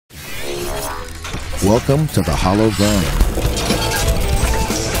Welcome to the Hollow Gun.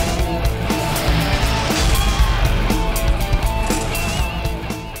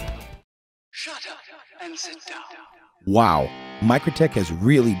 Shut up and sit down. Wow, Microtech has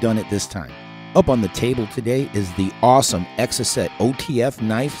really done it this time. Up on the table today is the awesome Exocet OTF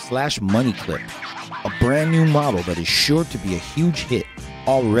knife/money clip, a brand new model that is sure to be a huge hit,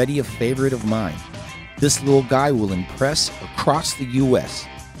 already a favorite of mine. This little guy will impress across the US.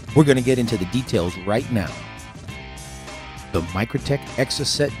 We're going to get into the details right now. The Microtech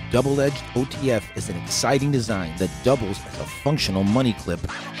Exocet double-edged OTF is an exciting design that doubles as a functional money clip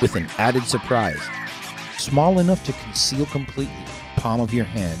with an added surprise. Small enough to conceal completely the palm of your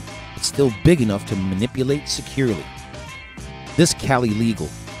hand, but still big enough to manipulate securely. This Cali legal,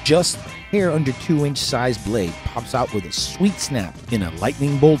 just a hair under 2-inch size blade pops out with a sweet snap in a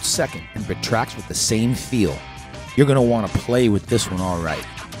lightning bolt second and retracts with the same feel. You're going to want to play with this one all right.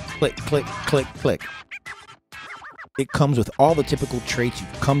 Click, click, click, click. It comes with all the typical traits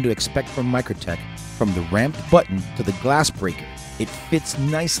you've come to expect from Microtech, from the ramped button to the glass breaker. It fits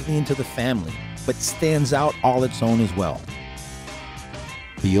nicely into the family, but stands out all its own as well.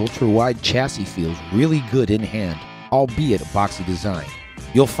 The ultra-wide chassis feels really good in hand, albeit a boxy design.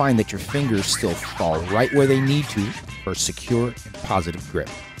 You'll find that your fingers still fall right where they need to for a secure and positive grip.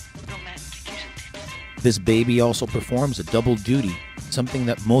 This baby also performs a double duty, something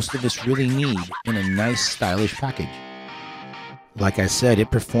that most of us really need in a nice, stylish package. Like I said,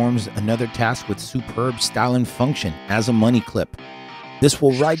 it performs another task with superb style and function as a money clip. This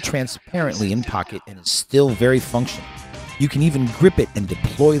will ride transparently in pocket and is still very functional. You can even grip it and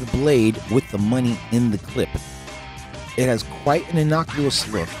deploy the blade with the money in the clip. It has quite an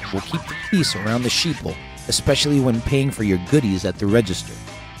innocuous look and will keep the peace around the sheeple, especially when paying for your goodies at the register.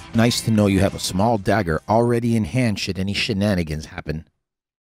 Nice to know you have a small dagger already in hand should any shenanigans happen.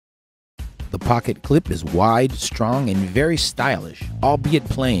 The pocket clip is wide, strong, and very stylish, albeit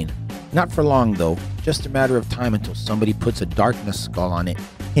plain. Not for long though, just a matter of time until somebody puts a darkness skull on it.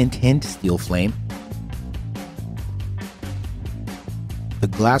 Hint hint, Steel Flame. The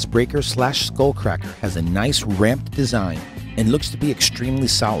glass breaker / skull cracker has a nice ramped design and looks to be extremely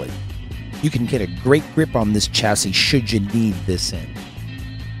solid. You can get a great grip on this chassis should you need this end.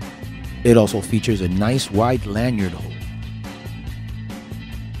 It also features a nice wide lanyard hole.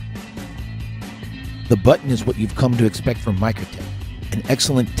 The button is what you've come to expect from Microtech, an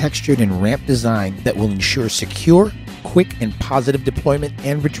excellent textured and ramped design that will ensure secure, quick, and positive deployment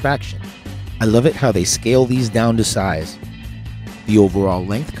and retraction. I love it how they scale these down to size. The overall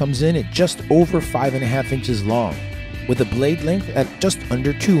length comes in at just over 5.5 inches long, with a blade length at just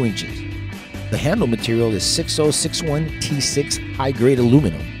under 2 inches. The handle material is 6061 T6 high-grade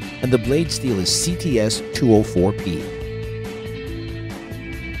aluminum, and the blade steel is CTS 204P.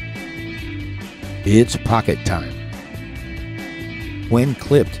 It's pocket time. When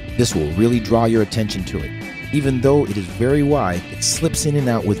clipped, this will really draw your attention to it. Even though it is very wide, it slips in and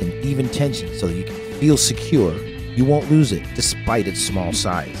out with an even tension so that you can feel secure. You won't lose it despite its small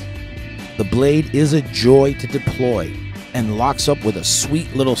size. The blade is a joy to deploy and locks up with a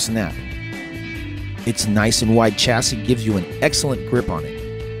sweet little snap. Its nice and wide chassis gives you an excellent grip on it.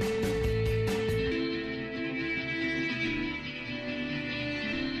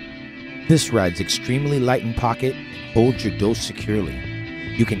 This rides extremely light in pocket and holds your dose securely.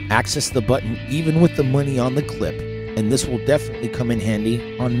 You can access the button even with the money on the clip, and this will definitely come in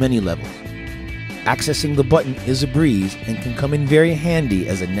handy on many levels. Accessing the button is a breeze and can come in very handy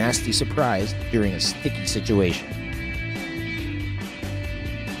as a nasty surprise during a sticky situation.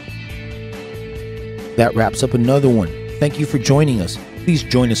 That wraps up another one. Thank you for joining us. Please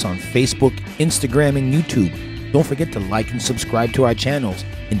join us on Facebook, Instagram, and YouTube. Don't forget to like and subscribe to our channels,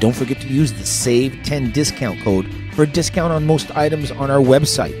 and don't forget to use the SAVE10 discount code for a discount on most items on our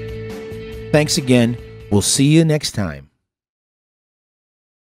website. Thanks again. We'll see you next time.